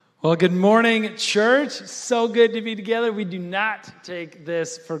Well, good morning, church. So good to be together. We do not take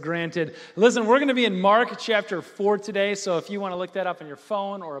this for granted. Listen, we're going to be in Mark chapter 4 today, so if you want to look that up on your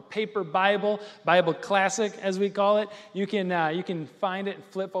phone or a paper Bible classic as we call it, you can find it and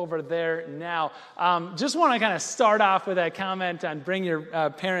flip over there now. Just want to kind of start off with that comment on bring your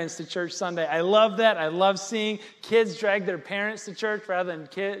parents to church Sunday. I love that. I love seeing kids drag their parents to church rather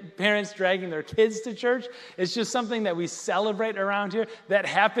than parents dragging their kids to church. It's just something that we celebrate around here. That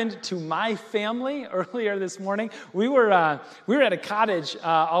happened to my family earlier this morning. We were at a cottage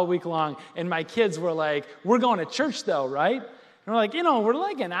all week long, and my kids were like, "We're going to church though, right?" And we're like, we're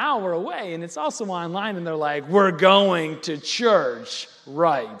like an hour away, and it's also online, and they're like, "We're going to church,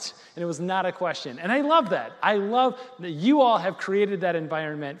 right?" And it was not a question. And I love that. I love that you all have created that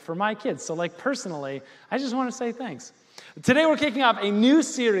environment for my kids. So personally, I just want to say thanks. Today we're kicking off a new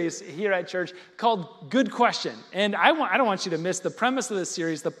series here at church called Good Question. And I don't want you to miss the premise of this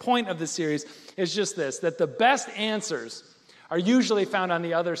series. The point of the series is just this, that the best answers are usually found on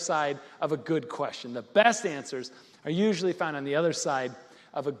the other side of a good question. The best answers are usually found on the other side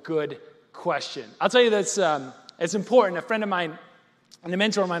of a good question. I'll tell you that it's important. A friend of mine and a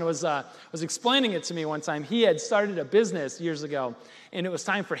mentor of mine was explaining it to me one time. He had started a business years ago, and it was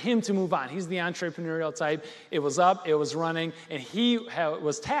time for him to move on. He's the entrepreneurial type. It was up, it was running, and he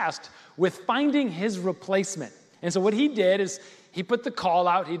was tasked with finding his replacement. And so what he did is he put the call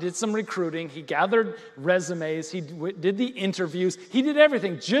out, he did some recruiting, he gathered resumes, he did the interviews, he did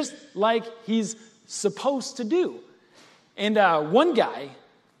everything just like he's supposed to do. And one guy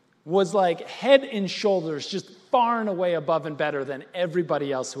was like head and shoulders, just far and away above and better than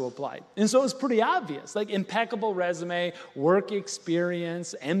everybody else who applied. And so it was pretty obvious, like impeccable resume, work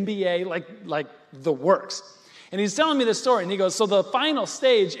experience, MBA, like the works. And he's telling me this story, and he goes, so the final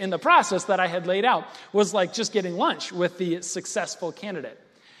stage in the process that I had laid out was like just getting lunch with the successful candidate.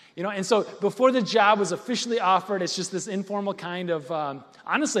 And so before the job was officially offered, it's just this informal kind of,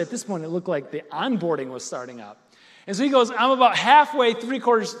 honestly, at this point, it looked like the onboarding was starting up. And so he goes, I'm about halfway,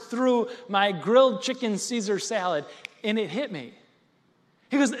 3/4 through my grilled chicken Caesar salad, and it hit me.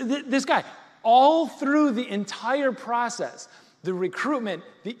 He goes, this guy, all through the entire process, the recruitment,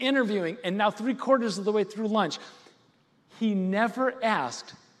 the interviewing, and now 3/4 of the way through lunch, he never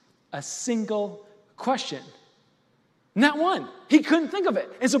asked a single question. Not one. He couldn't think of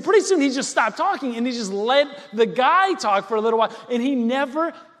it. And so pretty soon he just stopped talking, and he just let the guy talk for a little while, and he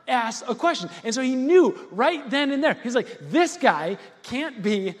never asked a question. And so he knew right then and there. He's like, this guy can't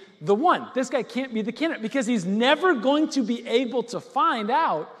be the one. This guy can't be the candidate because he's never going to be able to find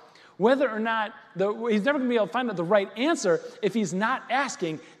out whether or not, he's never going to be able to find out the right answer if he's not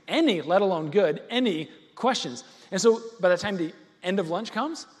asking any, let alone good, any questions. And so by the time the end of lunch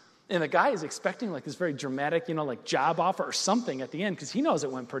comes, and the guy is expecting like this very dramatic, like job offer or something at the end because he knows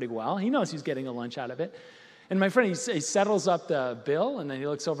it went pretty well. He knows he's getting a lunch out of it. And my friend, he settles up the bill, and then he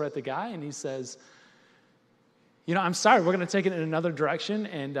looks over at the guy, and he says, I'm sorry, we're going to take it in another direction,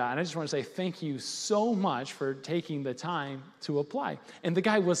 and I just want to say thank you so much for taking the time to apply. And the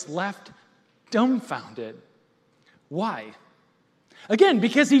guy was left dumbfounded. Why? Again,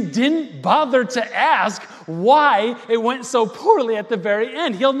 because he didn't bother to ask why it went so poorly at the very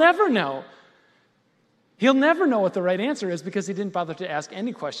end. He'll never know. He'll never know what the right answer is because he didn't bother to ask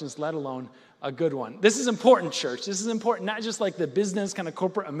any questions, let alone a good one. This is important, church. This is important, not just like the business kind of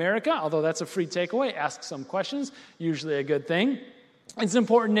corporate America, although that's a free takeaway. Ask some questions, usually a good thing. It's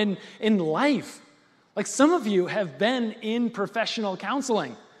important in life. Like some of you have been in professional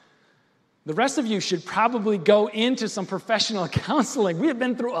counseling. The rest of you should probably go into some professional counseling. We have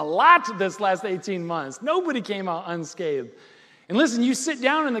been through a lot this last 18 months. Nobody came out unscathed. And listen, you sit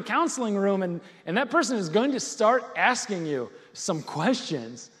down in the counseling room, and that person is going to start asking you some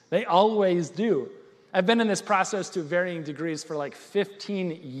questions. They always do. I've been in this process to varying degrees for like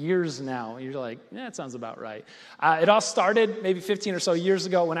 15 years now. You're like, that sounds about right. It all started maybe 15 or so years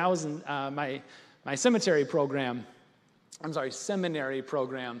ago when I was in my seminary program.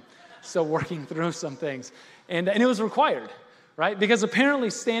 Still working through some things. And it was required, right? Because apparently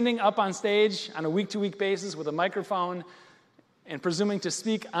standing up on stage on a week-to-week basis with a microphone and presuming to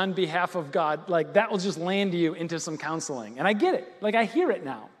speak on behalf of God, like that will just land you into some counseling. And I get it. Like I hear it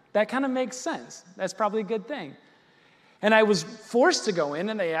now. That kind of makes sense. That's probably a good thing. And I was forced to go in,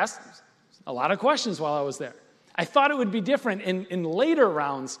 and they asked a lot of questions while I was there. I thought it would be different in later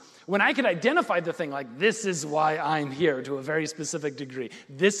rounds when I could identify the thing, like this is why I'm here to a very specific degree.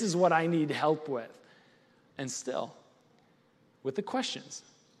 This is what I need help with. And still, with the questions.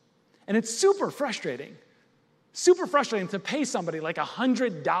 And it's super frustrating to pay somebody like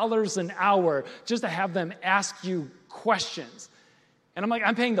 $100 an hour just to have them ask you questions. And I'm like,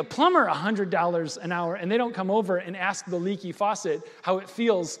 I'm paying the plumber $100 an hour, and they don't come over and ask the leaky faucet how it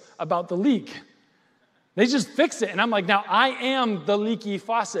feels about the leak. They just fix it. And I'm like, now I am the leaky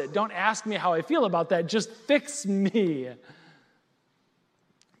faucet. Don't ask me how I feel about that. Just fix me.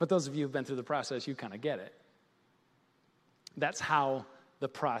 But those of you who've been through the process, you kind of get it. That's how the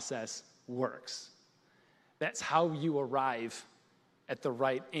process works. That's how you arrive at the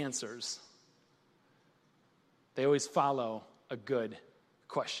right answers. They always follow a good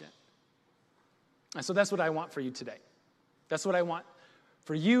question. And so that's what I want for you today. That's what I want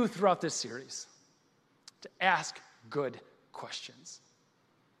for you throughout this series, to ask good questions.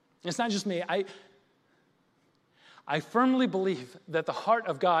 It's not just me. I firmly believe that the heart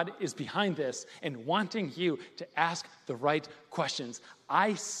of God is behind this and wanting you to ask the right questions.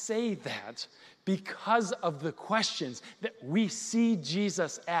 I say that because of the questions that we see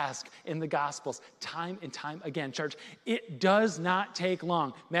Jesus ask in the Gospels time and time again. Church, it does not take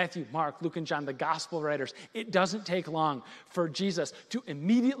long. Matthew, Mark, Luke, and John, the Gospel writers, it doesn't take long for Jesus to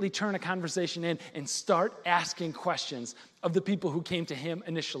immediately turn a conversation in and start asking questions of the people who came to him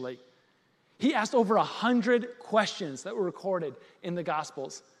initially. He asked over 100 questions that were recorded in the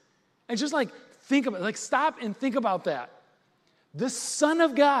Gospels. And just think about it, stop and think about that. The Son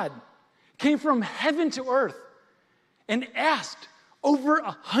of God came from heaven to earth and asked over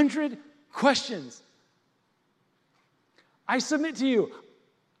 100 questions. I submit to you,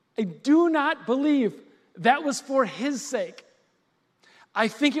 I do not believe that was for his sake. I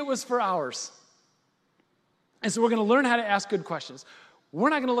think it was for ours. And so we're going to learn how to ask good questions. We're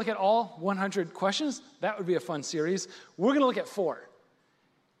not going to look at all 100 questions. That would be a fun series. We're going to look at 4.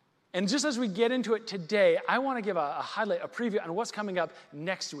 And just as we get into it today, I want to give a highlight, a preview on what's coming up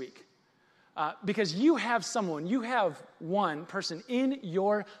next week. Because you have one person in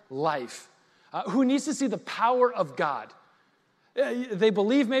your life who needs to see the power of God. They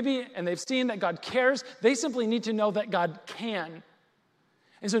believe maybe, and they've seen that God cares. They simply need to know that God can.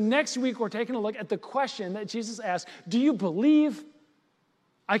 And so next week, we're taking a look at the question that Jesus asked, do you believe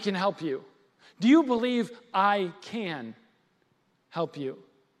I can help you? Do you believe I can help you?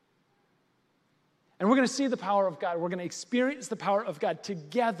 And we're going to see the power of God. We're going to experience the power of God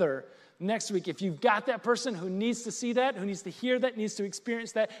together next week. If you've got that person who needs to see that, who needs to hear that, needs to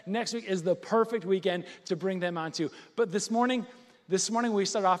experience that, next week is the perfect weekend to bring them onto. But this morning we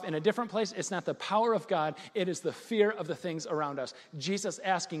start off in a different place. It's not the power of God. It is the fear of the things around us. Jesus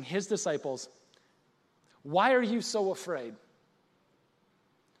asking his disciples, why are you so afraid?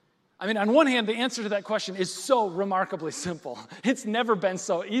 I mean, on one hand, the answer to that question is so remarkably simple. It's never been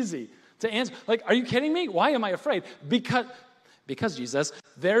so easy to answer. Are you kidding me? Why am I afraid? Because Jesus,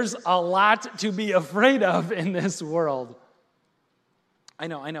 there's a lot to be afraid of in this world. I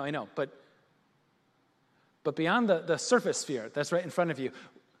know. But beyond the surface fear that's right in front of you,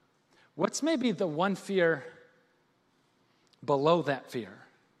 what's maybe the one fear below that fear?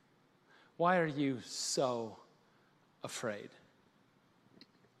 Why are you so afraid?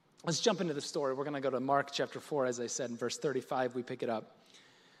 Let's jump into the story. We're going to go to Mark chapter 4, as I said, in verse 35, we pick it up.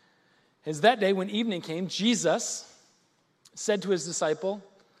 As that day when evening came, Jesus said to his disciple,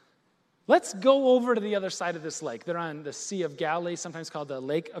 let's go over to the other side of this lake. They're on the Sea of Galilee, sometimes called the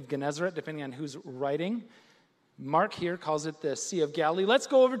Lake of Gennesaret, depending on who's writing. Mark here calls it the Sea of Galilee. Let's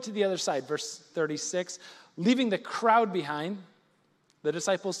go over to the other side, verse 36. Leaving the crowd behind, the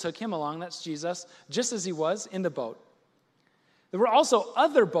disciples took him along, that's Jesus, just as he was in the boat. There were also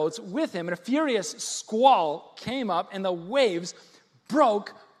other boats with him, and a furious squall came up, and the waves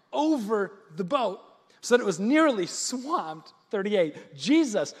broke over the boat, so that it was nearly swamped. 38.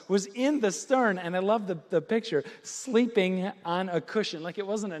 Jesus was in the stern, and I love the picture, sleeping on a cushion. Like it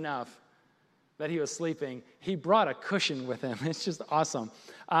wasn't enough that he was sleeping. He brought a cushion with him. It's just awesome.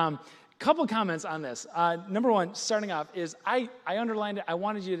 Couple comments on this. Number one, starting off, is I underlined it. I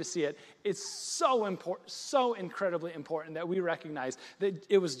wanted you to see it. It's so important, so incredibly important that we recognize that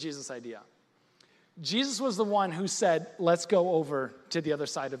it was Jesus' idea. Jesus was the one who said, let's go over to the other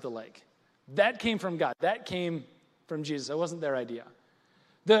side of the lake. That came from God. That came from Jesus. It wasn't their idea.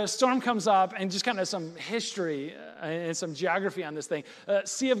 The storm comes up, and just kind of some history and some geography on this thing.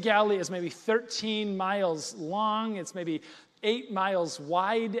 Sea of Galilee is maybe 13 miles long. It's maybe 8 miles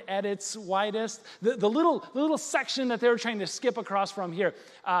wide at its widest. The little section that they were trying to skip across from here,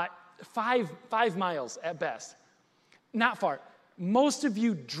 5 miles at best. Not far. Most of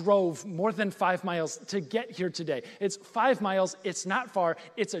you drove more than 5 miles to get here today. It's 5 miles. It's not far.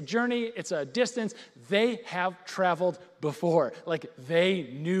 It's a journey. It's a distance. They have traveled before. They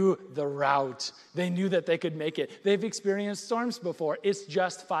knew the route. They knew that they could make it. They've experienced storms before. It's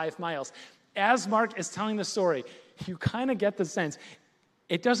just 5 miles. As Mark is telling the story, you kind of get the sense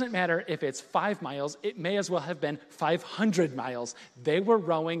It doesn't matter if it's 5 miles, it may as well have been 500 miles. They were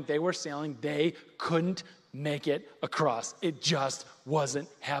rowing, they were sailing, they couldn't make it across. It just wasn't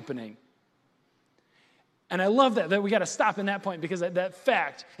happening. And I love that we got to stop in that point, because that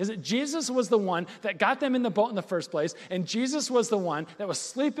fact is that Jesus was the one that got them in the boat in the first place, and Jesus was the one that was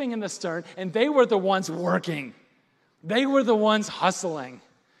sleeping in the stern, and they were the ones working. They were the ones hustling.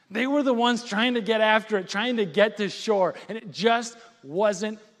 They were the ones trying to get after it, trying to get to shore, and it just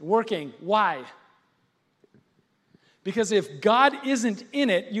wasn't working. Why? Because if God isn't in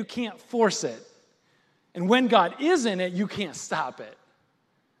it, you can't force it. And when God is in it, you can't stop it.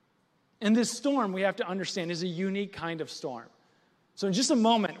 And this storm, we have to understand, is a unique kind of storm. So in just a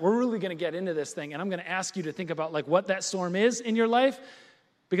moment, we're really going to get into this thing, and I'm going to ask you to think about what that storm is in your life,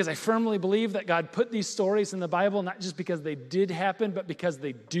 because I firmly believe that God put these stories in the Bible, not just because they did happen, but because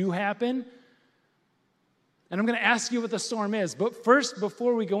they do happen. And I'm going to ask you what the storm is. But first,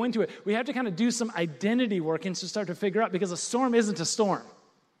 before we go into it, we have to kind of do some identity work and to start to figure out, because a storm isn't a storm.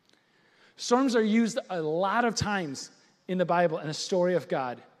 Storms are used a lot of times in the Bible in the story of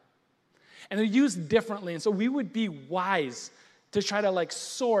God. And they're used differently. And so we would be wise to try to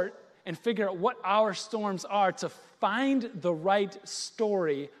sort and figure out what our storms are to find the right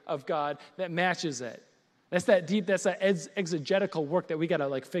story of God that matches it. That's that exegetical work that we got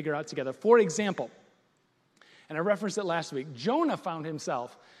to figure out together. For example, and I referenced it last week, Jonah found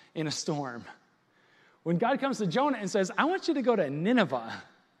himself in a storm. When God comes to Jonah and says, I want you to go to Nineveh,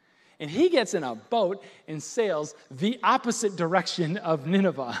 and he gets in a boat and sails the opposite direction of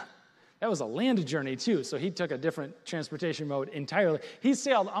Nineveh. That was a land journey too, so he took a different transportation mode entirely. He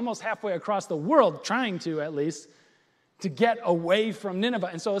sailed almost halfway across the world, trying to at least, to get away from Nineveh.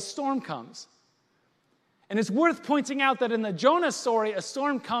 And so a storm comes. And it's worth pointing out that in the Jonah story, a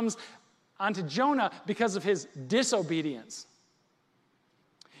storm comes onto Jonah because of his disobedience.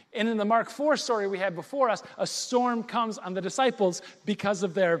 And in the Mark 4 story we had before us, a storm comes on the disciples because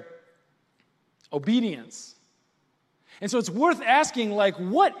of their obedience. And so it's worth asking,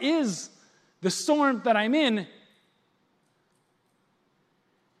 what is the storm that I'm in?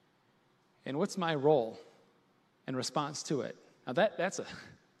 And what's my role in response to it? Now that's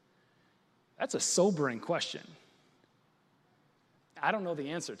a sobering question. I don't know the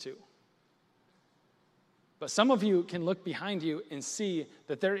answer to. But some of you can look behind you and see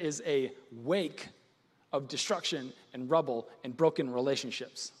that there is a wake of destruction and rubble and broken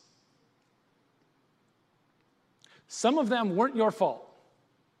relationships. Some of them weren't your fault.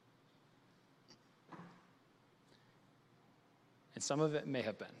 And some of it may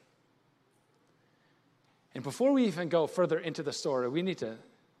have been. And before we even go further into the story, we need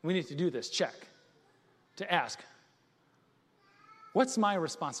to do this check to ask, what's my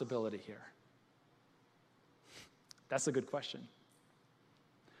responsibility here? That's a good question.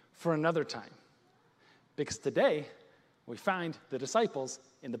 For another time. Because today, we find the disciples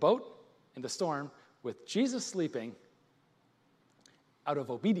in the boat, in the storm, with Jesus sleeping out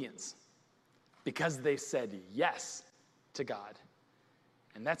of obedience because they said yes to God.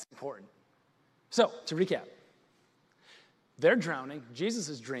 And that's important. So, to recap, they're drowning, Jesus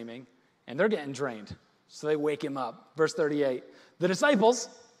is dreaming, and they're getting drained. So they wake him up. Verse 38, the disciples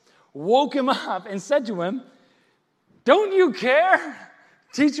woke him up and said to him, don't you care?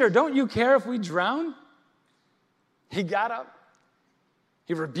 Teacher, don't you care if we drown? He got up.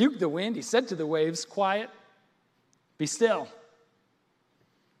 He rebuked the wind. He said to the waves, quiet, be still.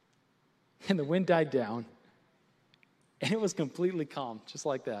 And the wind died down. And it was completely calm, just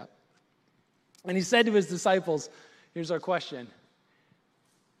like that. And he said to his disciples, here's our question.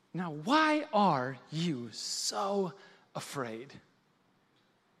 Now, why are you so afraid?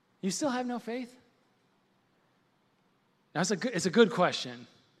 You still have no faith? Now, it's a good question.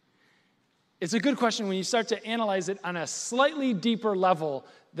 It's a good question when you start to analyze it on a slightly deeper level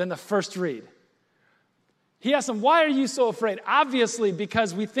than the first read. He asked them, why are you so afraid? Obviously,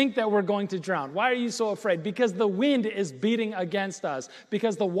 because we think that we're going to drown. Why are you so afraid? Because the wind is beating against us.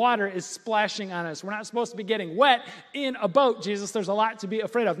 Because the water is splashing on us. We're not supposed to be getting wet in a boat, Jesus. There's a lot to be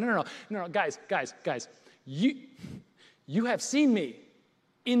afraid of. No, guys. You have seen me.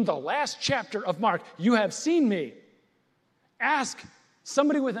 In the last chapter of Mark, you have seen me. Ask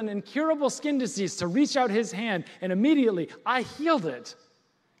somebody with an incurable skin disease to reach out his hand, and immediately I healed it.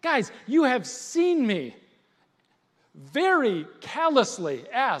 Guys, you have seen me. Very callously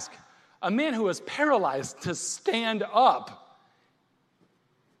ask a man who was paralyzed to stand up.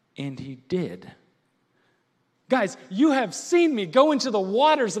 And he did. Guys, you have seen me go into the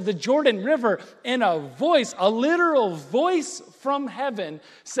waters of the Jordan River, and a voice, a literal voice from heaven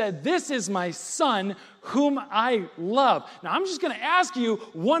said, this is my son whom I love. Now, I'm just going to ask you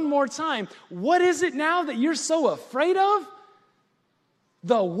one more time, what is it now that you're so afraid of?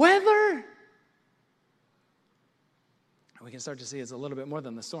 The weather? We can start to see it's a little bit more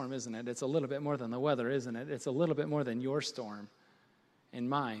than the storm, isn't it? It's a little bit more than the weather, isn't it? It's a little bit more than your storm and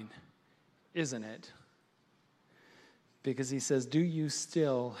mine, isn't it? Because he says, do you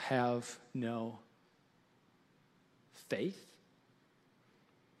still have no faith?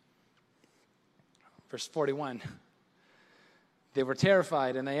 Verse 41, they were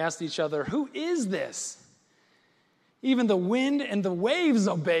terrified and they asked each other, who is this? Even the wind and the waves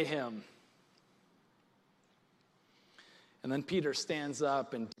obey him. And then Peter stands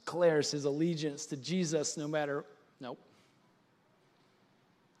up and declares his allegiance to Jesus nope.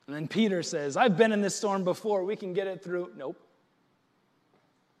 And then Peter says, I've been in this storm before. We can get it through. Nope.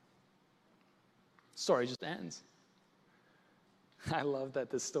 Story just ends. I love that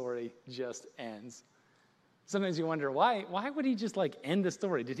the story just ends. Sometimes you wonder, why would he just end the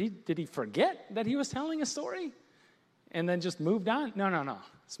story? Did he forget that he was telling a story and then just moved on? No.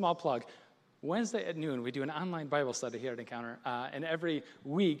 Small plug. Wednesday at noon, we do an online Bible study here at Encounter, and every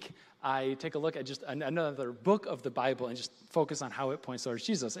week I take a look at just another book of the Bible and just focus on how it points towards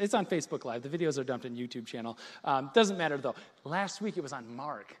Jesus. It's on Facebook Live. The videos are dumped in YouTube channel. Doesn't matter, though. Last week it was on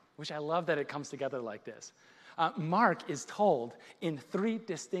Mark, which I love that it comes together like this. Mark is told in 3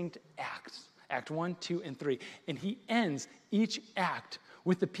 distinct acts, Act 1, 2, and 3, and he ends each act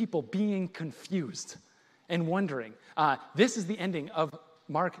with the people being confused and wondering. This is the ending of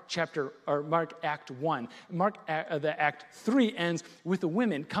Mark Act 1. The Act 3 ends with the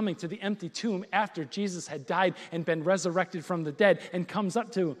women coming to the empty tomb after Jesus had died and been resurrected from the dead, and comes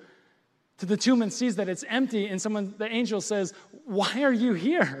up to the tomb and sees that it's empty, and the angel says, why are you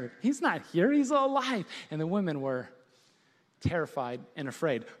here? He's not here, he's alive. And the women were terrified and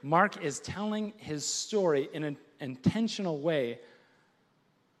afraid. Mark is telling his story in an intentional way,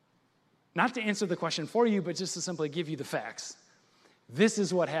 not to answer the question for you, but just to simply give you the facts. This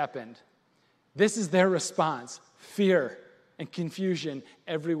is what happened. This is their response. Fear and confusion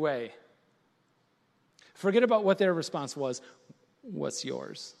every way. Forget about what their response was. What's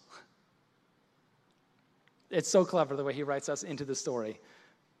yours? It's so clever the way he writes us into the story.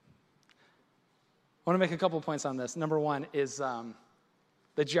 I want to make a couple points on this. Number one is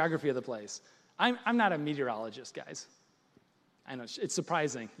the geography of the place. I'm not a meteorologist, guys. I know, it's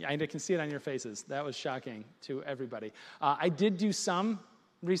surprising. I can see it on your faces. That was shocking to everybody. I did do some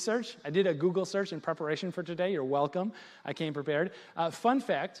research. I did a Google search in preparation for today. You're welcome. I came prepared. Fun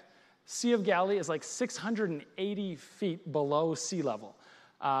fact, Sea of Galilee is 680 feet below sea level.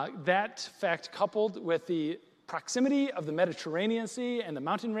 That fact, coupled with the proximity of the Mediterranean Sea and the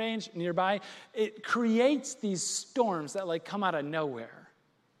mountain range nearby, it creates these storms that come out of nowhere.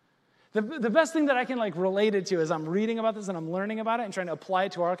 The best thing that I can relate it to as I'm reading about this and I'm learning about it and trying to apply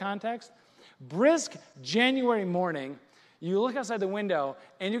it to our context, brisk January morning, you look outside the window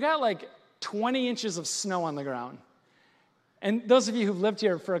and you got 20 inches of snow on the ground. And those of you who've lived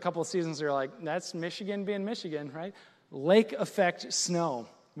here for a couple of seasons are like, that's Michigan being Michigan, right? Lake effect snow,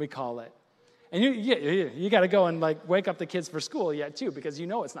 we call it. And you got to go and wake up the kids for school yet too, because you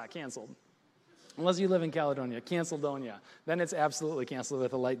know it's not canceled. Unless you live in Caledonia, Canceldonia. Then it's absolutely canceled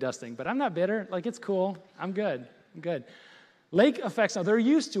with a light dusting. But I'm not bitter. It's cool. I'm good. Lake effects, now they're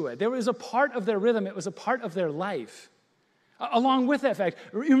used to it. There was a part of their rhythm. It was a part of their life. Along with that fact,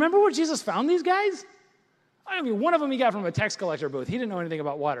 you remember where Jesus found these guys? I mean, one of them he got from a tax collector booth. He didn't know anything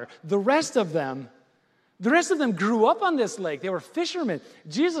about water. The rest of them grew up on this lake. They were fishermen.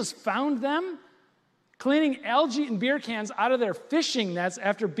 Jesus found them cleaning algae and beer cans out of their fishing nets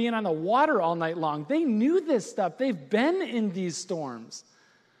after being on the water all night long. They knew this stuff. They've been in these storms.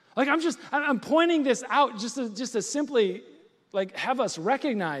 I'm pointing this out just to simply have us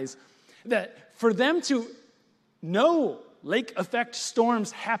recognize that for them to know lake effect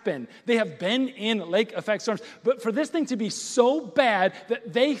storms happen, they have been in lake effect storms, but for this thing to be so bad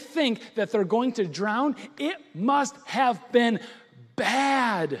that they think that they're going to drown, it must have been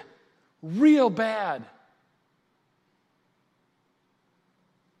bad. Real bad.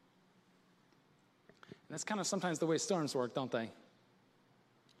 And that's kind of sometimes the way storms work, don't they?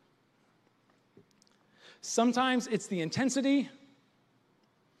 Sometimes it's the intensity.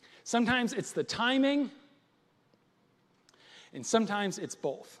 Sometimes it's the timing. And sometimes it's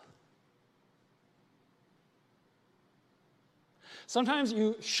both. Sometimes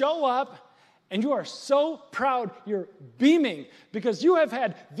you show up And you are so proud, you're beaming, because you have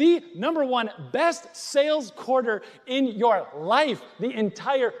had the number one best sales quarter in your life, the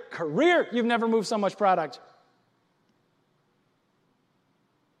entire career. You've never moved so much product.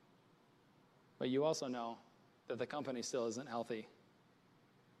 But you also know that the company still isn't healthy.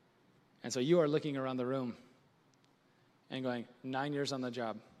 And so you are looking around the room and going, 9 years on the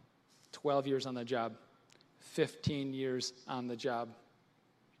job, 12 years on the job, 15 years on the job,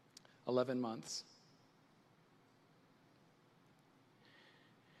 11 months.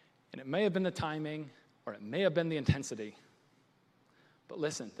 And it may have been the timing, or it may have been the intensity. But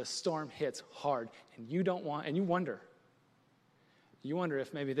listen, the storm hits hard, and you wonder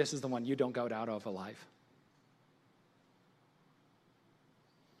if maybe this is the one you don't go out of alive.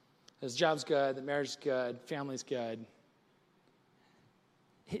 This job's good, the marriage's good, family's good.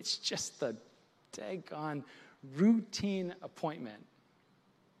 It's just the daggone routine appointment.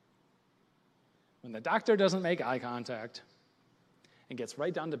 When the doctor doesn't make eye contact and gets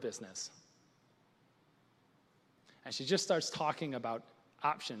right down to business. And she just starts talking about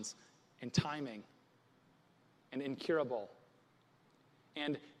options and timing and incurable.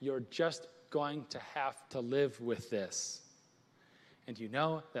 And you're just going to have to live with this. And you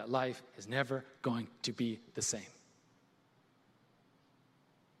know that life is never going to be the same.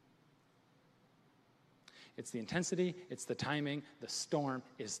 It's the intensity, it's the timing, the storm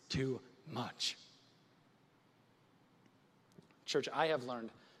is too much. Church, I have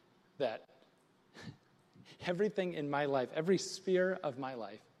learned that everything in my life, every sphere of my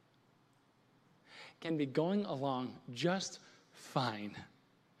life, can be going along just fine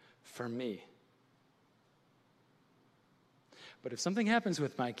for me. But if something happens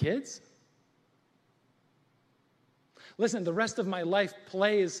with my kids, listen, the rest of my life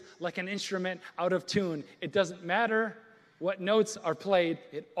plays like an instrument out of tune. It doesn't matter what notes are played,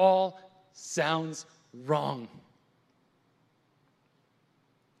 it all sounds wrong.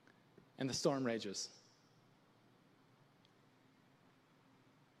 And the storm rages.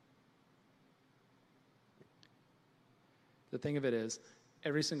 The thing of it is,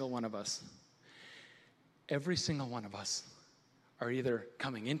 every single one of us are either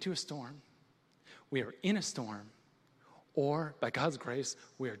coming into a storm, we are in a storm, or by God's grace,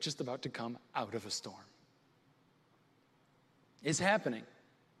 we are just about to come out of a storm. It's happening.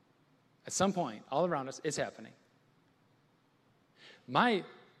 At some point, all around us, it's happening. My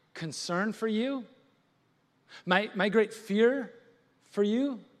concern for you, my great fear for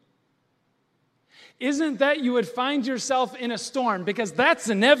you, isn't that you would find yourself in a storm, because that's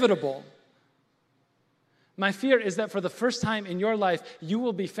inevitable. My fear is that for the first time in your life, you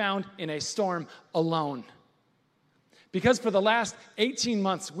will be found in a storm alone. Because for the last 18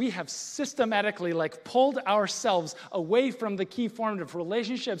 months, we have systematically pulled ourselves away from the key formative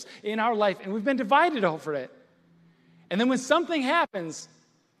relationships in our life, and we've been divided over it. And then when something happens,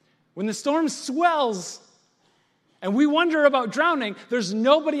 when the storm swells and we wonder about drowning, there's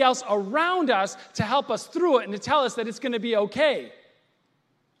nobody else around us to help us through it and to tell us that it's going to be okay.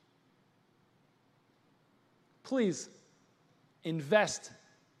 Please, invest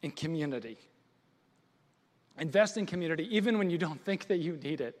in community. Invest in community even when you don't think that you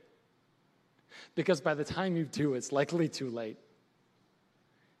need it. Because by the time you do, it's likely too late.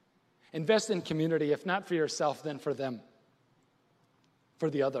 Invest in community, if not for yourself, then for them. For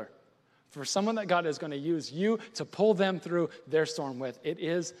the other. For someone that God is going to use you to pull them through their storm with. It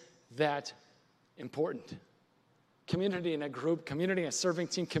is that important. Community in a group, community in a serving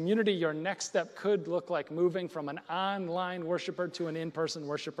team, community, your next step could look like moving from an online worshiper to an in-person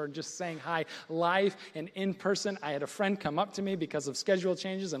worshiper, just saying hi live and in person. I had a friend come up to me because of schedule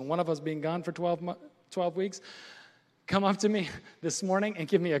changes and one of us being gone for 12 weeks, come up to me this morning and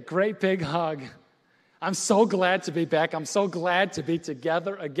give me a great big hug. I'm so glad to be back. I'm so glad to be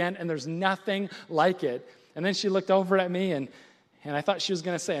together again, and there's nothing like it. And then she looked over at me, and I thought she was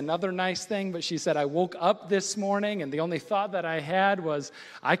going to say another nice thing, but she said, I woke up this morning, and the only thought that I had was,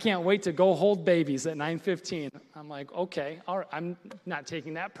 I can't wait to go hold babies at 9:15. I'm like, okay, all right. I'm not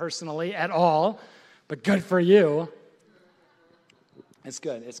taking that personally at all, but good for you. It's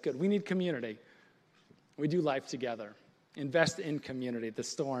good. It's good. We need community. We do life together. Invest in community. The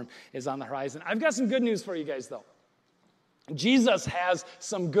storm is on the horizon. I've got some good news for you guys, though. Jesus has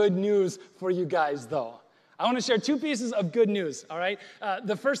some good news for you guys, though. I want to share two pieces of good news, all right?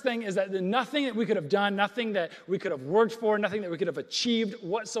 The first thing is that nothing that we could have done, nothing that we could have worked for, nothing that we could have achieved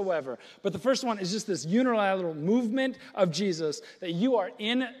whatsoever. But the first one is just this unilateral movement of Jesus, that you are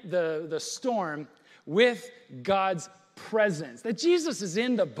in the storm with God's presence, that Jesus is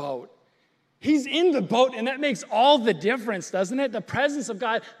in the boat. He's in the boat, and that makes all the difference, doesn't it? The presence of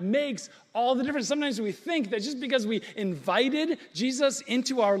God makes all the difference. Sometimes we think that just because we invited Jesus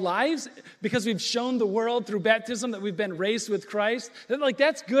into our lives, because we've shown the world through baptism that we've been raised with Christ, that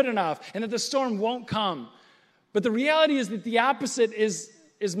that's good enough, and that the storm won't come. But the reality is that the opposite is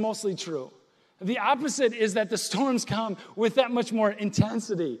mostly true. The opposite is that the storms come with that much more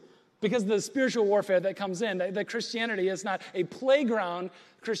intensity, because of the spiritual warfare that comes in. That Christianity is not a playground.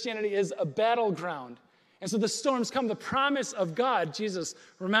 Christianity is a battleground. And so the storms come. The promise of God, Jesus,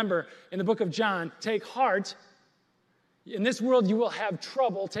 remember, in the book of John, take heart. In this world you will have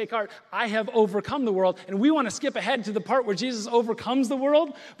trouble. Take heart. I have overcome the world. And we want to skip ahead to the part where Jesus overcomes the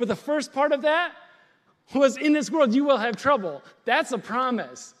world. But the first part of that was, in this world you will have trouble. That's a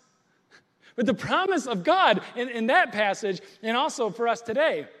promise. But the promise of God in that passage, and also for us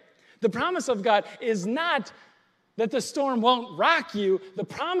today, the promise of God is not that the storm won't rock you. The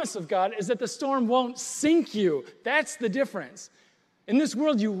promise of God is that the storm won't sink you. That's the difference. In this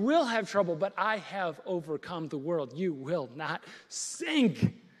world, you will have trouble, but I have overcome the world. You will not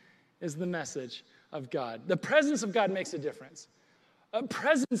sink, is the message of God. The presence of God makes a difference. A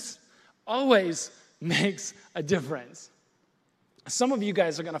presence always makes a difference. Some of you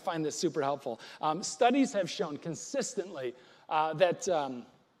guys are going to find this super helpful. Studies have shown consistently that...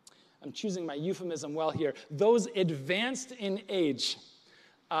 I'm choosing my euphemism well here. Those advanced in age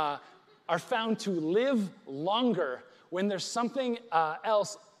are found to live longer when there's something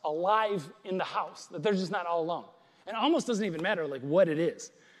else alive in the house, that they're just not all alone. And it almost doesn't even matter what it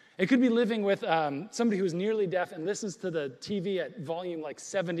is. It could be living with somebody who's nearly deaf and listens to the TV at volume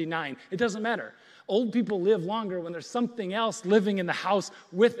 79. It doesn't matter. Old people live longer when there's something else living in the house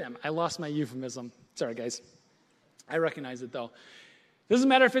with them. I lost my euphemism. Sorry, guys. I recognize it, though. Doesn't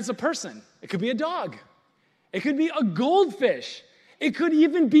matter if it's a person. It could be a dog. It could be a goldfish. It could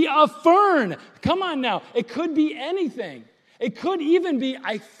even be a fern. Come on now. It could be anything. It could even be,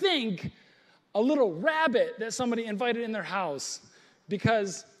 I think, a little rabbit that somebody invited in their house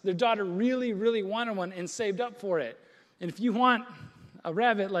because their daughter really, really wanted one and saved up for it. And if you want a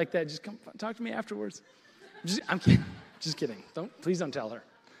rabbit like that, just come talk to me afterwards. I'm kidding. Just kidding. Please don't tell her.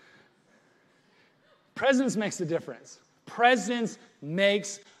 Presence makes a difference. Presence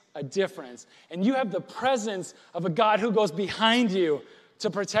makes a difference. And you have the presence of a God who goes behind you to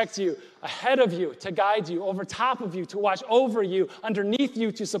protect you, ahead of you to guide you, over top of you to watch over you, underneath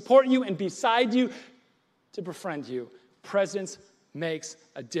you to support you, and beside you to befriend you. Presence makes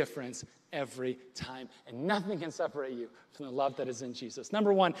a difference every time. And nothing can separate you from the love that is in Jesus.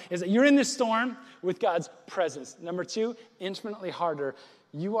 Number one is that you're in this storm with God's presence. Number two, infinitely harder,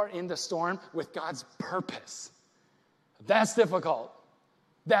 you are in the storm with God's purpose. That's difficult.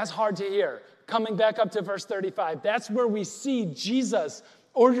 That's hard to hear. Coming back up to verse 35, that's where we see Jesus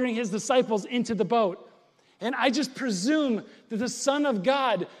ordering his disciples into the boat. And I just presume that the Son of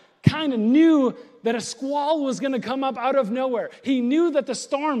God kind of knew that a squall was going to come up out of nowhere. He knew that the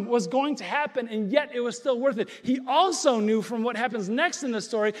storm was going to happen, and yet it was still worth it. He also knew from what happens next in the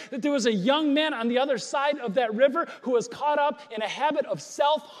story that there was a young man on the other side of that river who was caught up in a habit of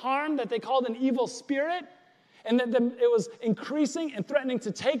self-harm that they called an evil spirit. And that it was increasing and threatening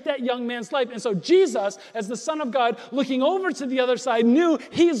to take that young man's life. And so Jesus, as the Son of God, looking over to the other side, knew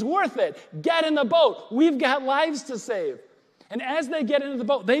he's worth it. Get in the boat. We've got lives to save. And as they get into the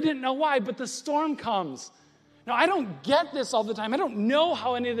boat, they didn't know why, but the storm comes. Now, I don't get this all the time. I don't know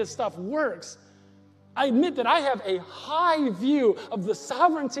how any of this stuff works. I admit that I have a high view of the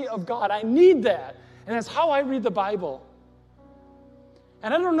sovereignty of God. I need that. And that's how I read the Bible.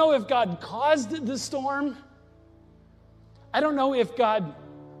 And I don't know if God caused the storm. I don't know if God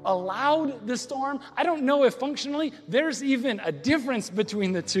allowed the storm. I don't know if functionally there's even a difference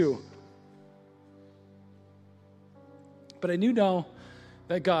between the two. But I do know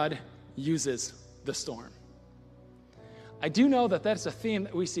that God uses the storm. I do know that that's a theme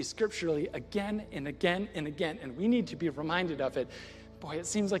that we see scripturally again and again and again, and we need to be reminded of it. Boy, it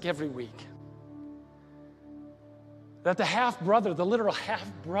seems like every week. That the half-brother, the literal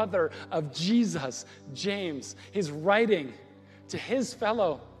half-brother of Jesus, James, he's writing to his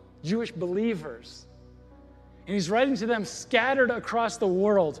fellow Jewish believers. And he's writing to them scattered across the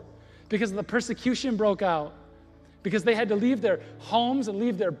world because the persecution broke out, because they had to leave their homes and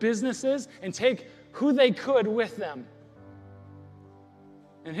leave their businesses and take who they could with them.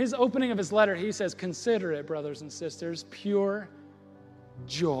 In his opening of his letter, he says, "Consider it, brothers and sisters, pure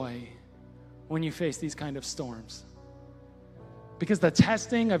joy when you face these kind of storms. Because the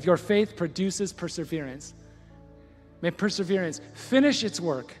testing of your faith produces perseverance. May perseverance finish its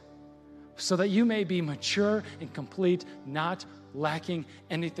work so that you may be mature and complete, not lacking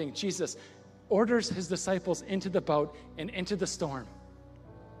anything." Jesus, orders his disciples into the boat and into the storm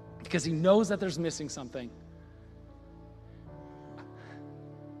because he knows that there's missing something.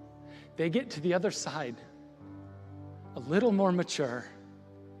 They get to the other side a little more mature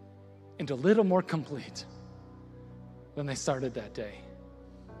and a little more complete than they started that day.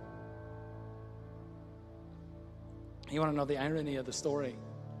 You want to know the irony of the story?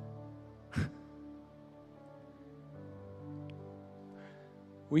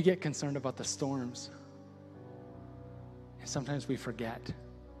 We get concerned about the storms, and sometimes we forget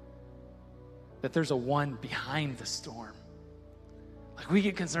that there's a one behind the storm. Like we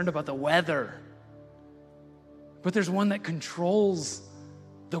get concerned about the weather, but there's one that controls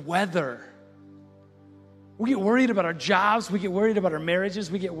the weather. We get worried about our jobs, we get worried about our marriages,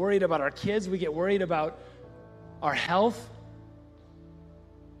 we get worried about our kids, we get worried about our health.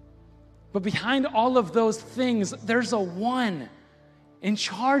 But behind all of those things, there's a one in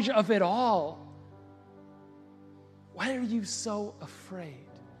charge of it all. Why are you so afraid?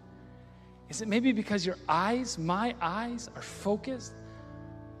 Is it maybe because your eyes, my eyes, are focused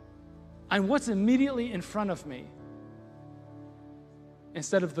on what's immediately in front of me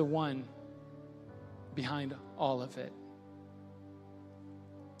instead of the one behind all of it?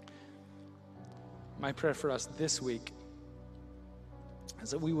 My prayer for us this week is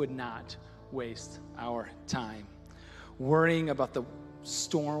that we would not waste our time worrying about the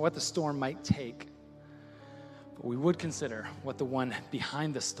storm, what the storm might take, but we would consider what the one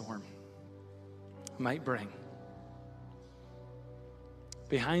behind the storm might bring.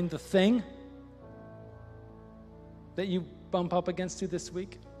 Behind the thing that you bump up against you this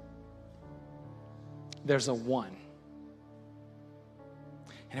week, there's a one.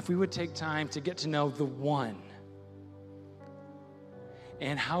 And if we would take time to get to know the one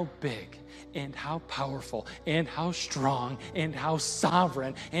and how big and how powerful and how strong and how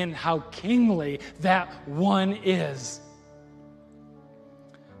sovereign and how kingly that one is,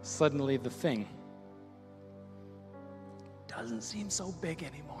 suddenly the thing doesn't seem so big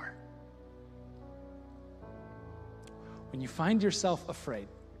anymore. When you find yourself afraid,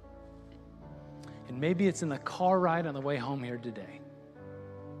 and maybe it's in the car ride on the way home here today,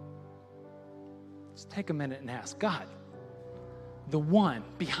 just take a minute and ask God, the one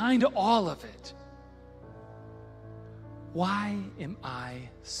behind all of it, why am I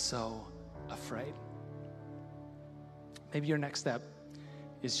so afraid? Maybe your next step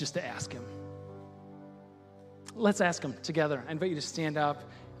is just to ask him. Let's ask him together. I invite you to stand up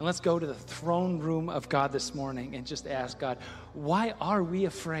and let's go to the throne room of God this morning and just ask God, why are we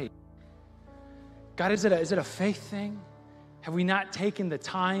afraid? God, is it a faith thing? Have we not taken the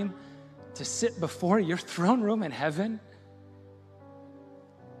time to sit before your throne room in heaven?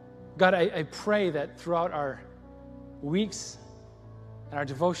 God, I pray that throughout our weeks and our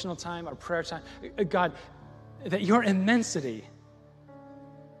devotional time, our prayer time, God, that your immensity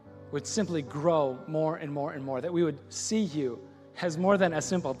would simply grow more and more and more, that we would see you as more than a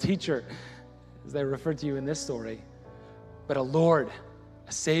simple teacher, as they refer to you in this story, but a Lord,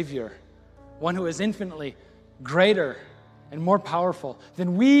 a Savior, one who is infinitely greater and more powerful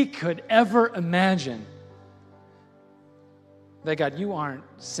than we could ever imagine. That God, you aren't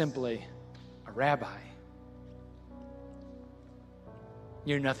simply a rabbi.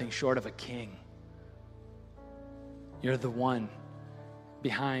 You're nothing short of a king. You're the one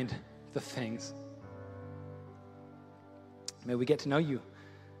behind the things. May we get to know you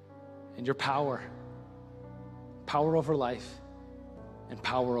and your power over life and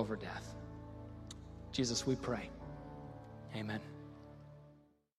power over death. Jesus, we pray. Amen.